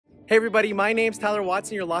Hey everybody, my name's Tyler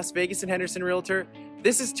Watson, your Las Vegas and Henderson Realtor.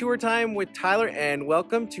 This is tour time with Tyler and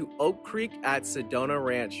welcome to Oak Creek at Sedona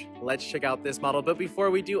Ranch. Let's check out this model, but before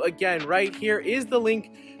we do, again, right here is the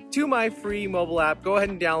link to my free mobile app. Go ahead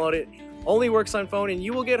and download it. Only works on phone and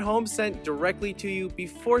you will get homes sent directly to you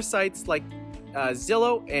before sites like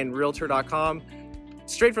Zillow and Realtor.com,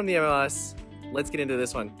 straight from the MLS. Let's get into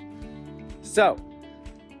this one. So,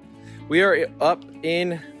 we are up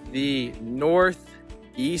in the northeast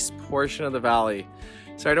portion of the valley.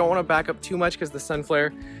 So I don't want to back up too much because the sun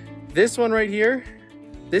flare. This one right here,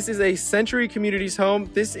 this is a Century Communities home.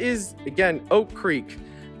 This is, again, Oak Creek.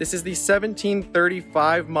 This is the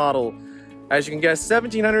 1735 model. As you can guess,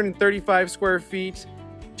 1,735 square feet,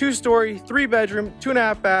 2-story, 3-bedroom,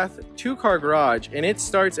 2.5 bath, 2-car garage, and it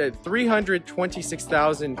starts at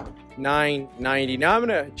 $326,990. Now I'm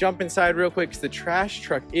gonna jump inside real quick because the trash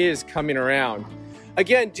truck is coming around.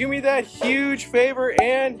 Again, do me that huge favor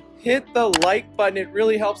and hit the like button. It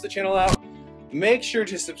really helps the channel out. Make sure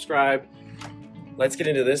to subscribe. Let's get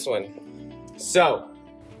into this one. So,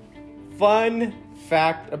 fun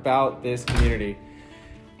fact about this community.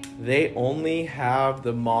 They only have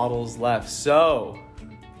the models left. So,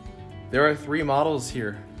 there are 3 models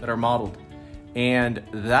here that are modeled. And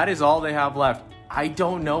that is all they have left. I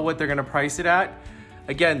don't know what they're gonna price it at.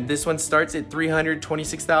 Again, this one starts at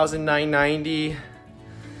 $326,990.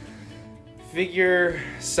 Figure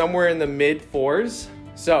somewhere in the mid 4s.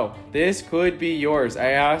 So this could be yours. I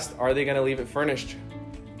asked, are they gonna leave it furnished?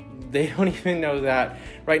 They don't even know that.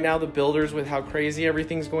 Right now, the builders, with how crazy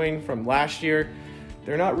everything's going from last year,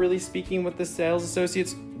 they're not really speaking with the sales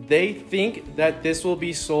associates. They think that this will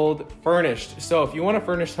be sold furnished. So if you want a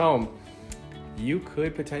furnished home, you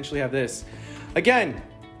could potentially have this. Again,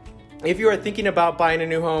 if you are thinking about buying a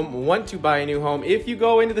new home, want to buy a new home, if you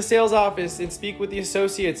go into the sales office and speak with the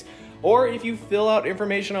associates, or if you fill out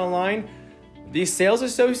information online, the sales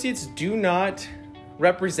associates do not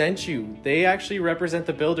represent you. They actually represent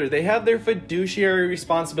the builder. They have their fiduciary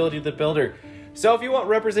responsibility to the builder. So if you want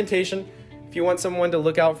representation, if you want someone to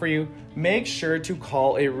look out for you, make sure to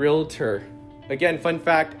call a realtor. Again, fun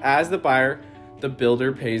fact, as the buyer, the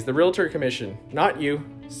builder pays the realtor commission, not you.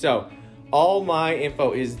 So all my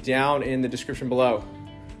info is down in the description below.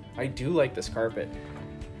 I do like this carpet.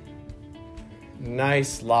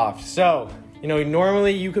 Nice loft. So, you know,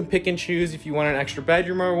 normally you can pick and choose if you want an extra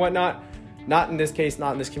bedroom or whatnot. Not in this case,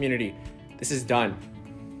 not in this community. This is done.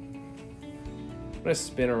 I'm gonna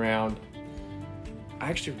spin around. I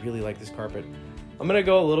actually really like this carpet. I'm gonna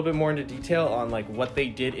go a little bit more into detail on like what they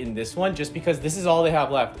did in this one, just because this is all they have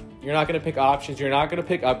left. You're not gonna pick options. You're not gonna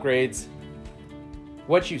pick upgrades.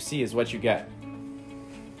 What you see is what you get.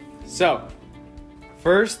 So,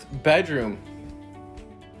 first bedroom.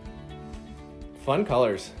 Fun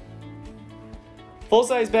colors.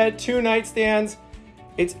 Full-size bed, 2 nightstands.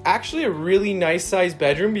 It's actually a really nice size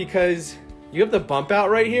bedroom because you have the bump out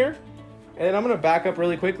right here. And I'm gonna back up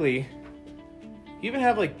really quickly. You even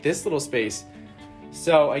have like this little space.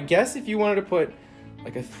 So I guess if you wanted to put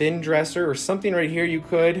like a thin dresser or something right here, you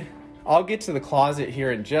could. I'll get to the closet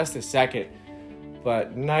here in just a second.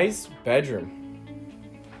 But nice bedroom.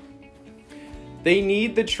 They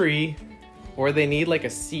need the tree or they need like a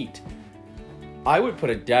seat. I would put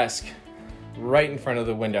a desk right in front of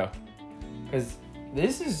the window because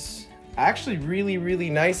this is actually really, really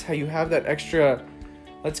nice how you have that extra,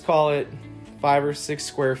 let's call it 5 or 6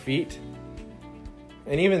 square feet.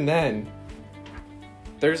 And even then,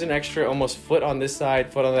 there's an extra almost foot on this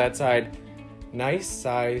side, foot on that side. Nice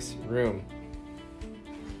size room.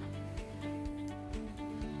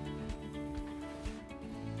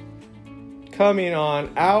 Coming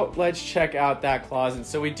on out, let's check out that closet.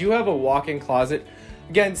 So we do have a walk-in closet.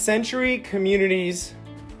 Again, Century Communities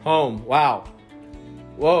home. Wow.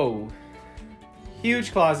 Whoa.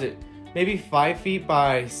 Huge closet. Maybe 5 feet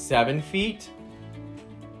by 7 feet.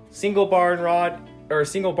 Single barn rod or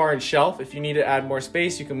single barn shelf. If you need to add more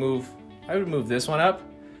space, you can move. I would move this one up,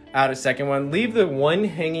 add a second one. Leave the one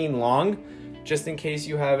hanging long just in case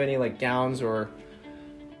you have any like gowns or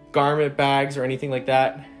garment bags or anything like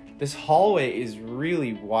that. This hallway is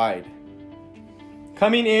really wide.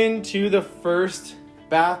 Coming into the first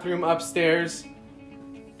bathroom upstairs.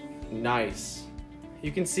 Nice.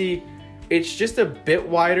 You can see it's just a bit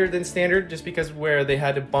wider than standard just because where they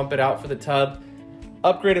had to bump it out for the tub.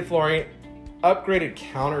 Upgraded flooring, upgraded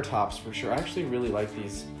countertops for sure. I actually really like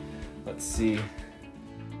these. Let's see.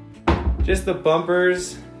 Just the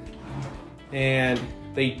bumpers, and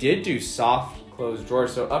they did do soft closed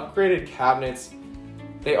drawers, so upgraded cabinets.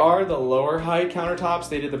 They are the lower height countertops.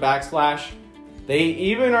 They did the backsplash. They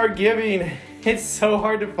even are giving, it's so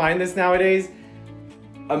hard to find this nowadays,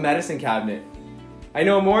 a medicine cabinet. I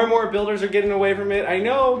know more and more builders are getting away from it. I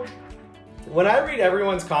know when I read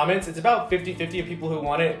everyone's comments, it's about 50-50 of people who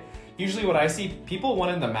want it. Usually what I see, people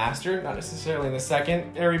want it in the master, not necessarily in the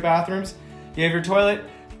secondary bathrooms. You have your toilet,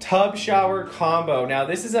 tub shower combo. Now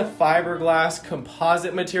this is a fiberglass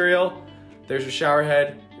composite material. There's your shower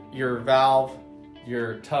head, your valve,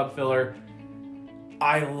 your tub filler.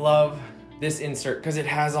 I love this insert because it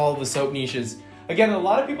has all of the soap niches. Again, a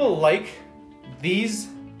lot of people like these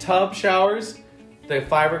tub showers, the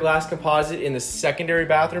fiberglass composite in the secondary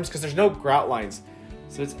bathrooms because there's no grout lines.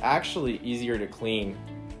 So it's actually easier to clean.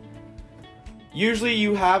 Usually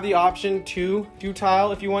you have the option to do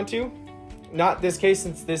tile if you want to. Not this case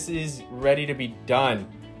since this is ready to be done.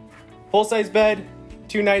 Full-size bed,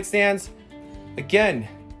 2 nightstands. Again,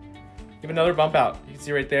 you have another bump out. You can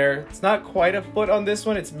see right there. It's not quite a foot on this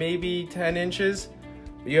one. It's maybe 10 inches.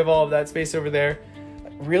 But you have all of that space over there.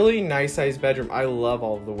 Really nice sized bedroom. I love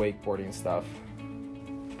all of the wakeboarding stuff.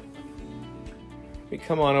 We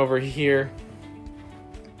come on over here.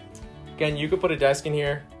 Again, you could put a desk in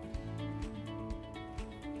here.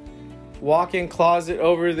 Walk-in closet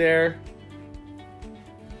over there.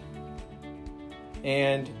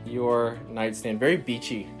 And your nightstand. Very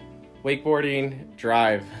beachy. Wakeboarding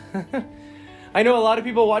drive. I know a lot of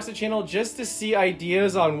people watch the channel just to see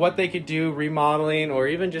ideas on what they could do, remodeling, or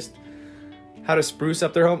even just how to spruce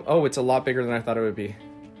up their home. Oh, it's a lot bigger than I thought it would be.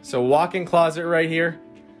 So walk-in closet right here.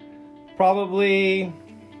 Probably a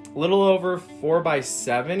little over 4 by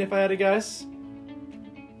 7 if I had to guess.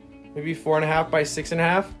 Maybe 4.5 by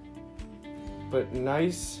 6.5. But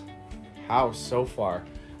nice house so far.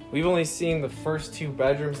 We've only seen the first 2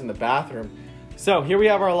 bedrooms in the bathroom. So here we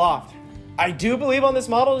have our loft. I do believe on this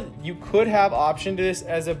model, you could have optioned this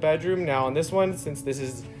as a bedroom. Now on this one, since this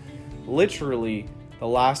is literally the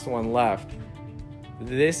last one left,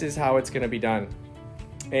 this is how it's gonna be done.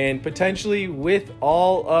 And potentially with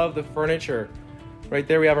all of the furniture. Right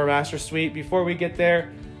there we have our master suite. Before we get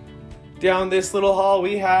there, down this little hall,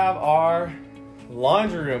 we have our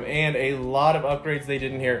laundry room and a lot of upgrades they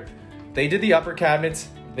did in here. They did the upper cabinets,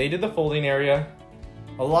 they did the folding area.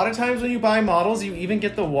 A lot of times when you buy models, you even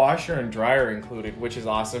get the washer and dryer included, which is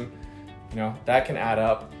awesome. You know, that can add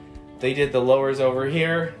up. They did the lowers over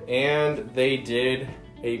here and they did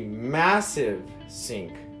a massive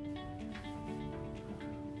sink.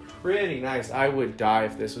 Pretty nice. I would die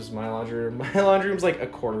if this was my laundry room. My laundry room's like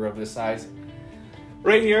 1/4 of this size.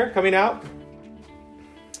 Right here, coming out,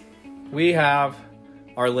 we have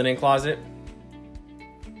our linen closet.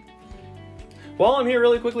 While I'm here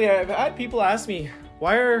really quickly, I've had people ask me,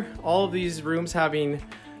 why are all of these rooms having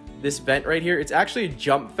this vent right here? It's actually a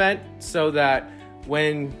jump vent so that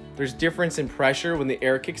when there's difference in pressure, when the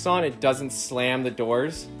air kicks on, it doesn't slam the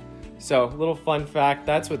doors. So a little fun fact,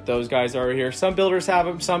 that's what those guys are here. Some builders have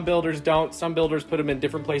them, some builders don't. Some builders put them in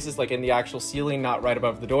different places, like in the actual ceiling, not right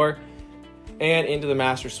above the door, and into the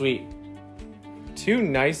master suite. 2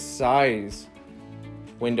 nice size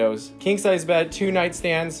windows. King size bed, 2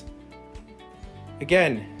 nightstands.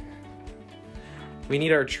 Again, we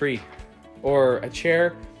need our tree or a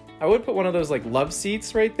chair. I would put one of those like love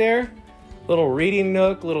seats right there. Little reading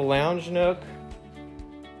nook, little lounge nook.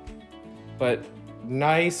 But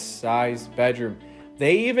nice size bedroom.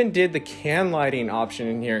 They even did the can lighting option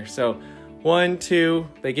in here. So 1, 2,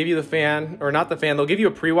 they give you the fan, or not the fan, they'll give you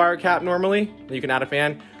a pre-wire cap normally. You can add a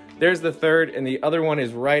fan. There's the third, and the other one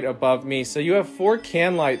is right above me. So you have 4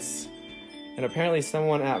 can lights, and apparently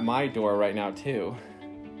someone at my door right now too.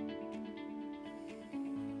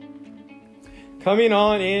 Coming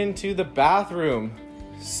on into the bathroom.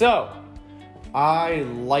 So I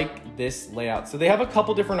like this layout. So they have a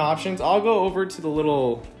couple different options. I'll go over to the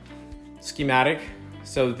little schematic.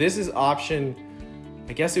 So this is option,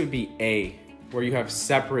 I guess it would be A, where you have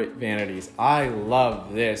separate vanities. I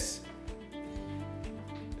love this.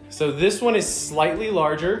 So this one is slightly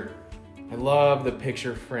larger. I love the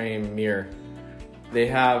picture frame mirror. They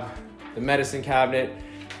have the medicine cabinet.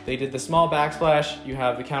 They did the small backsplash. You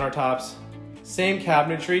have the countertops. Same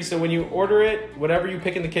cabinetry, so when you order it, whatever you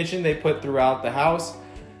pick in the kitchen, they put throughout the house.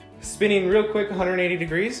 Spinning real quick, 180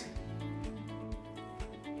 degrees.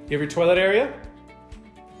 You have your toilet area,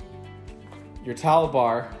 your towel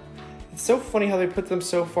bar. It's so funny how they put them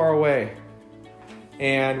so far away.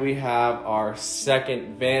 And we have our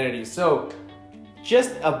second vanity. So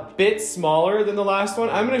just a bit smaller than the last one.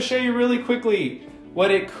 I'm gonna show you really quickly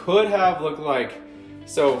what it could have looked like.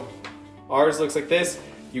 So ours looks like this.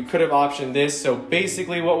 You could have optioned this. So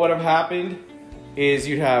basically what would have happened is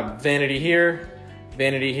you'd have vanity here,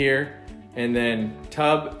 and then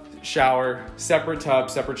tub, shower, separate tub,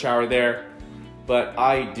 separate shower there. But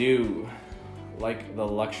I do like the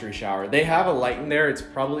luxury shower. They have a light in there. It's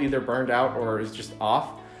probably either burned out or is just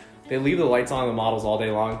off. They leave the lights on the models all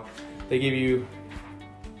day long. They give you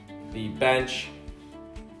the bench.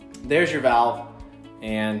 There's your valve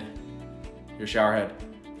and your shower head.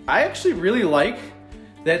 I actually really like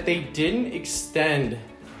that they didn't extend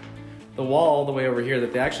the wall all the way over here,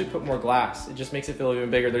 that they actually put more glass. It just makes it feel even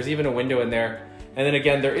bigger. There's even a window in there. And then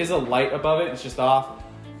again, there is a light above it. It's just off.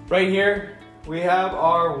 Right here, we have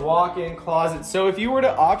our walk-in closet. So if you were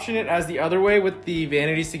to option it as the other way with the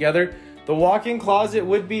vanities together, the walk-in closet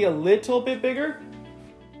would be a little bit bigger.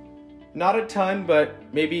 Not a ton, but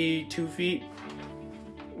maybe 2 feet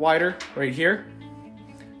wider right here.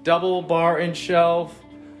 Double bar and shelf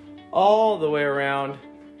all the way around.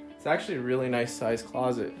 It's actually a really nice size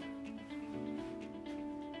closet.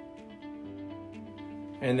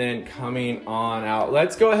 And then coming on out,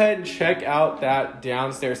 let's go ahead and check out that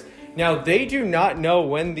downstairs. Now, they do not know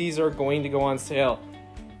when these are going to go on sale.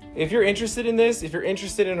 If you're interested in this, if you're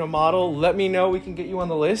interested in a model, let me know. We can get you on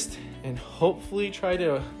the list and hopefully try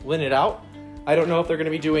to win it out. I don't know if they're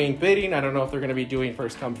gonna be doing bidding. I don't know if they're gonna be doing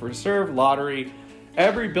first come, first serve, lottery.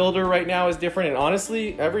 Every builder right now is different, and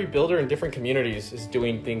honestly, every builder in different communities is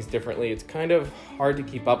doing things differently. It's kind of hard to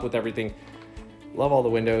keep up with everything. Love all the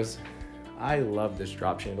windows. I love this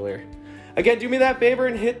drop chandelier. Again, do me that favor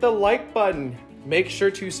and hit the like button. Make sure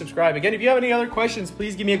to subscribe. Again, if you have any other questions,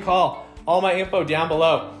 please give me a call. All my info down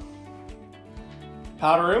below.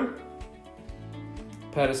 Powder room.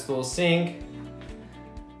 Pedestal sink.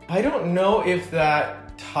 I don't know if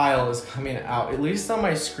that tile is coming out. At least on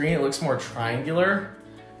my screen, it looks more triangular.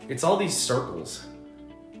 It's all these circles.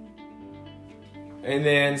 And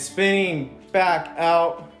then spinning back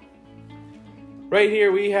out. Right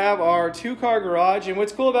here, we have our 2-car garage. And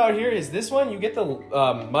what's cool about here is this one, you get the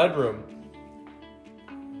mud room.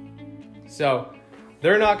 So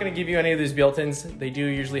they're not gonna give you any of these built-ins. They do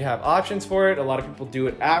usually have options for it. A lot of people do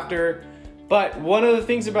it after. But one of the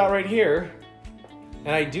things about right here,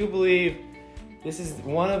 and I do believe this is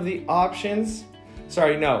one of the options.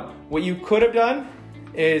 Sorry, no. What you could have done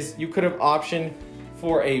is you could have optioned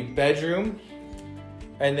for a bedroom,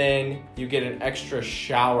 and then you get an extra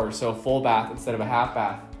shower, so a full bath instead of a half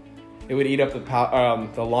bath. It would eat up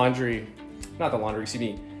the laundry, not the laundry, excuse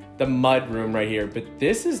me, the mud room right here. But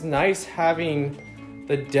this is nice having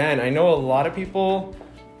the den. I know a lot of people,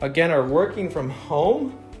 again, are working from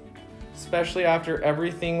home, especially after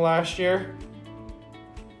everything last year.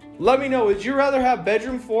 Let me know, would you rather have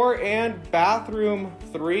bedroom 4 and bathroom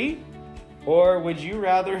 3? Or would you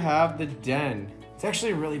rather have the den? It's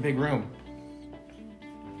actually a really big room.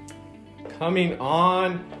 Coming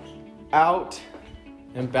on out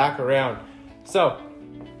and back around. So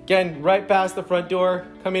again, right past the front door,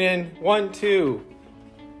 coming in 1, 2,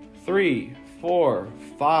 3, 4,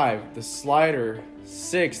 5, the slider,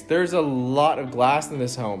 6. There's a lot of glass in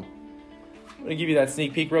this home. I'm gonna give you that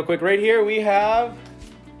sneak peek real quick. Right here we have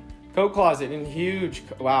coat closet and huge,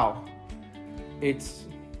 wow. It's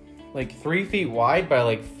like 3 feet wide by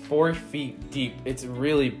like 4 feet deep. It's a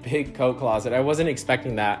really big coat closet. I wasn't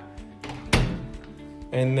expecting that.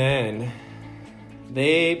 And then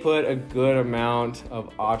they put a good amount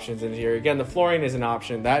of options in here. Again, the flooring is an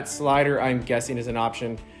option. That slider, I'm guessing, is an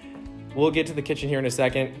option. We'll get to the kitchen here in a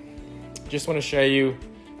second. Just want to show you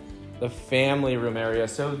the family room area.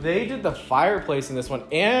 So they did the fireplace in this one,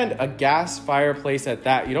 and a gas fireplace at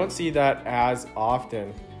that. You don't see that as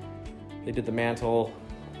often. They did the mantle.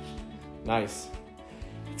 Nice.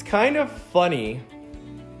 It's kind of funny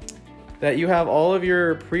that you have all of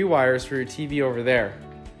your pre-wires for your TV over there,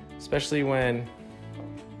 especially when,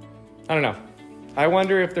 I don't know. I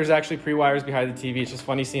wonder if there's actually pre-wires behind the TV. It's just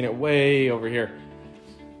funny seeing it way over here.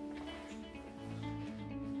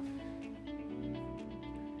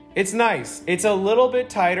 It's nice. It's a little bit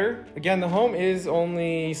tighter. Again, the home is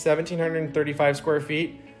only 1,735 square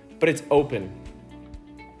feet, but it's open.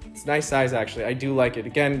 It's a nice size, actually. I do like it.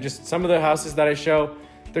 Again, just some of the houses that I show,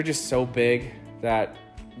 they're just so big that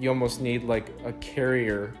you almost need like a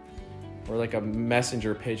carrier or like a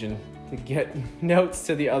messenger pigeon to get notes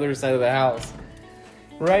to the other side of the house.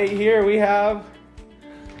 Right here we have,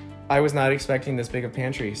 I was not expecting this big of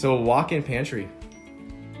pantry. So a walk-in pantry.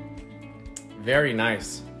 Very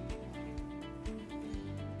nice.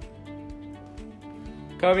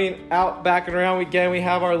 Coming out, back and around, again, we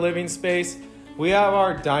have our living space. We have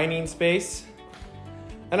our dining space.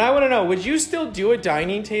 And I wanna know, would you still do a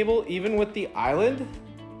dining table even with the island?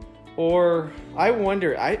 Or I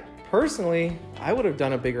wonder, personally, I would have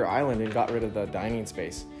done a bigger island and got rid of the dining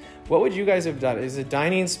space. What would you guys have done? Is a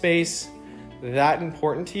dining space that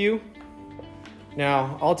important to you?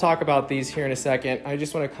 Now, I'll talk about these here in a second. I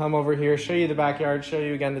just want to come over here, show you the backyard, show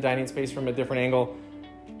you again the dining space from a different angle.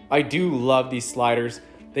 I do love these sliders.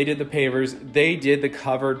 They did the pavers, they did the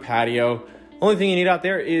covered patio. Only thing you need out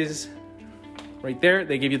there is right there,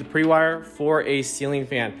 they give you the pre-wire for a ceiling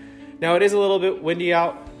fan. Now it is a little bit windy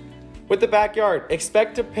out. With the backyard,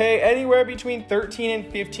 expect to pay anywhere between $13,000 and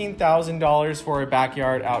 $15,000 for a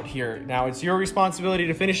backyard out here. Now it's your responsibility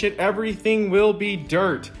to finish it. Everything will be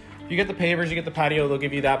dirt. You get the pavers, you get the patio, they'll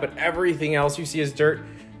give you that, but everything else you see is dirt.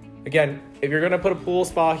 Again, if you're gonna put a pool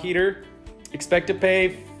spa heater, expect to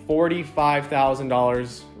pay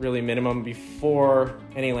 $45,000, really minimum, before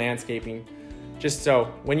any landscaping. Just so,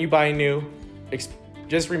 when you buy new,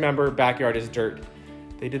 just remember backyard is dirt.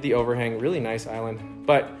 They did the overhang, really nice island.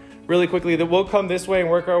 But really quickly, we'll come this way and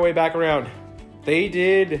work our way back around. They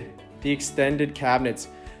did the extended cabinets.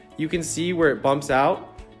 You can see where it bumps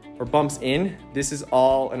out or bumps in. This is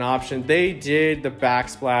all an option. They did the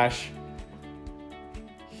backsplash.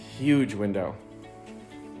 Huge window.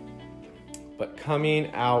 But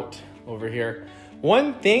coming out over here,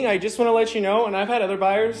 one thing I just want to let you know, and I've had other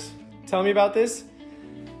buyers tell me about this.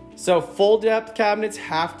 So full depth cabinets,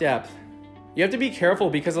 half depth. You have to be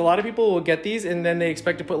careful because a lot of people will get these and then they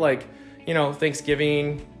expect to put, like, you know,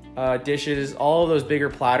 Thanksgiving dishes, all of those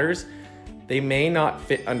bigger platters. They may not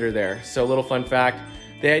fit under there. So a little fun fact,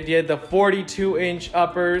 they did the 42-inch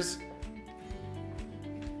uppers.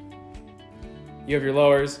 You have your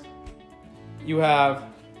lowers. You have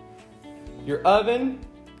your oven,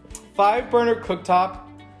 5-burner cooktop.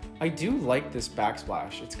 I do like this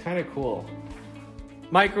backsplash. It's kind of cool.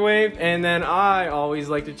 Microwave, and then I always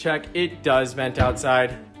like to check, it does vent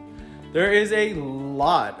outside. There is a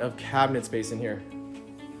lot of cabinet space in here.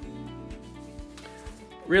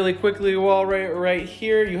 Really quickly, wall right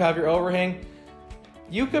here, you have your overhang.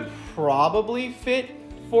 You could probably fit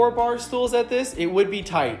 4 bar stools at this. It would be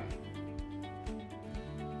tight.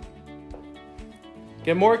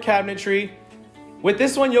 Get more cabinetry. With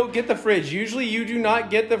this one, you'll get the fridge. Usually you do not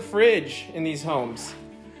get the fridge in these homes.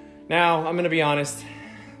 Now, I'm gonna be honest,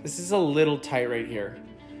 this is a little tight right here.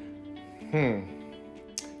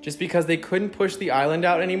 Just because they couldn't push the island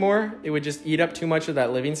out anymore, it would just eat up too much of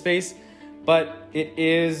that living space. But it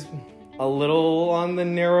is a little on the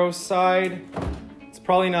narrow side. It's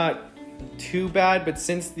probably not too bad, but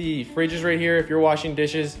since the fridge is right here, if you're washing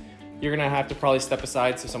dishes, you're gonna have to probably step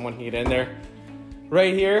aside so someone can get in there.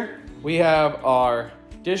 Right here, we have our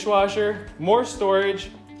dishwasher, more storage,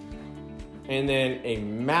 and then a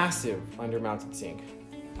massive under-mounted sink.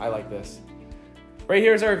 I like this. Right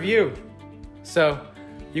here is our view. So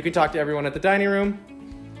you can talk to everyone at the dining room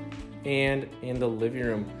and in the living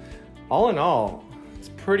room. All in all, it's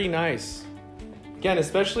pretty nice. Again,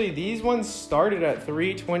 especially these ones started at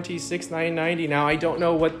 $326,990. Now I don't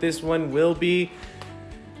know what this one will be.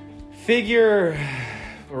 Figure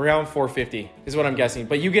around $450 is what I'm guessing,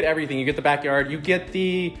 but you get everything. You get the backyard, you get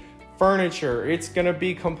the furniture. It's gonna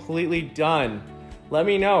be completely done. Let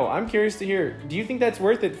me know. I'm curious to hear. Do you think that's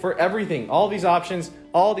worth it for everything? All these options,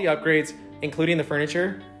 all the upgrades, including the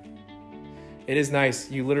furniture? It is nice.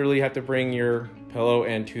 You literally have to bring your pillow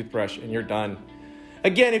and toothbrush and you're done.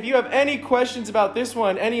 Again, if you have any questions about this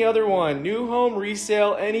one, any other one, new home,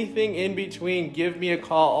 resale, anything in between, give me a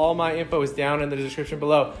call. All my info is down in the description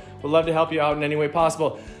below. Would love to help you out in any way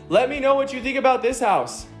possible. Let me know what you think about this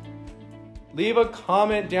house. Leave a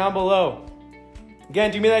comment down below.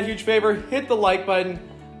 Again, do me that huge favor, hit the like button,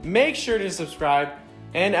 make sure to subscribe,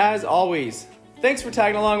 and as always, thanks for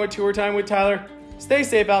tagging along with Tour Time with Tyler. Stay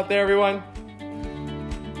safe out there, everyone.